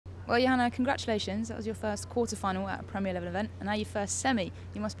Well, Johanna, congratulations. That was your first quarter-final at a Premier level event, and now your first semi.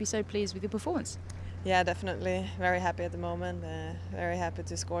 You must be so pleased with your performance. Yeah, definitely. Very happy at the moment. Very happy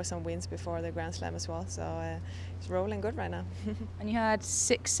to score some wins before the Grand Slam as well. So it's rolling good right now. And you had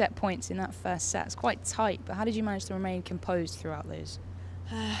 6 set points in that first set. It's quite tight, but how did you manage to remain composed throughout those?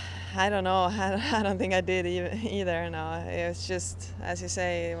 I don't know. I don't think I did either. No, it was just, as you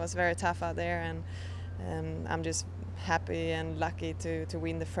say, it was very tough out there, and I'm just happy and lucky to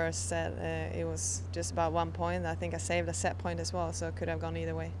win the first set. It was just about 1 point. I think I saved a set point as well, so it could have gone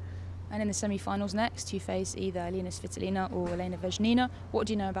either way. And in the semi-finals next, you face either Elina Svitolina or Elena Vesnina. What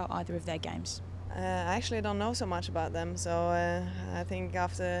do you know about either of their games? I actually don't know so much about them, so I think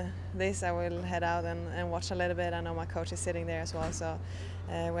after this I will head out and watch a little bit. I know my coach is sitting there as well, so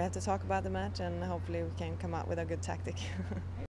we have to talk about the match and hopefully we can come up with a good tactic.